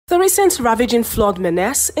The recent ravaging flood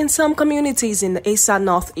menace in some communities in the Esan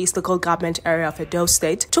North East local government area of Edo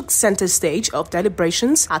State took center stage of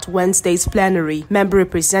deliberations at Wednesday's plenary. Member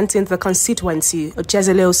representing the constituency,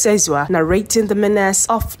 Ojeizele Osezua, narrating the menace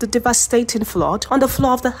of the devastating flood on the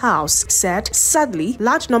floor of the House, said, sadly,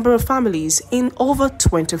 large number of families in over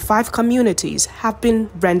 25 communities have been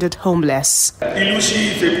rendered homeless.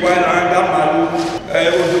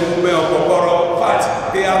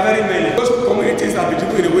 They are very many. Those communities have been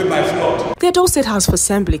taken away by flood. The Edo State House of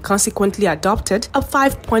Assembly consequently adopted a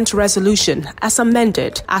 5-point resolution as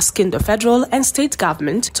amended, asking the federal and state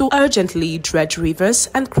government to urgently dredge rivers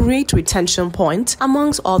and create retention points,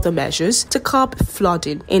 amongst other measures, to curb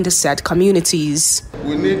flooding in the said communities.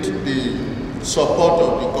 We need the support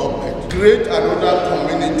of the government. Create another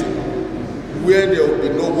community where there will be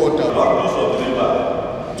no water. Use of the river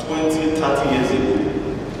 20-30 years ago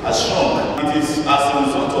has shrunk. It is as a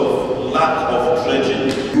result of lack of dredging.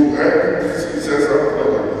 To help this incessant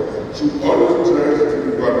flooding, should always dredge the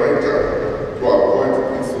river Niger to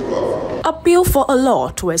avoid its overflow. A bill for a law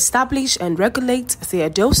to establish and regulate the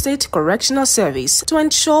Edo State Correctional Service to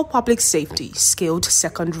ensure public safety, scaled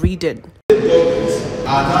second reading. Govts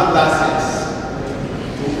are now licensed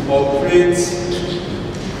to operate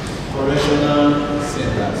correctional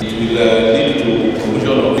centers. It will lead to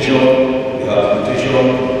promotion of vision, rehabilitation,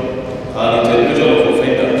 and integration of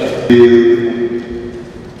offenders. Bill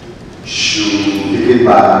should begin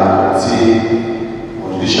by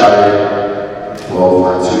judiciary for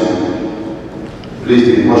Matthew.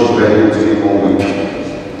 Please be much better to 1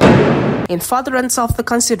 week. In furtherance of the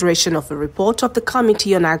consideration of the report of the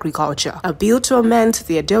Committee on Agriculture, a bill to amend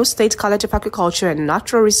the Edo State College of Agriculture and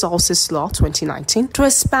Natural Resources Law 2019 to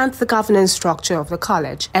expand the governance structure of the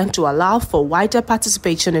college and to allow for wider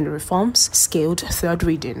participation in reforms, scaled third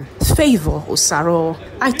reading. Favour Osaro,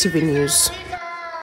 ITV News.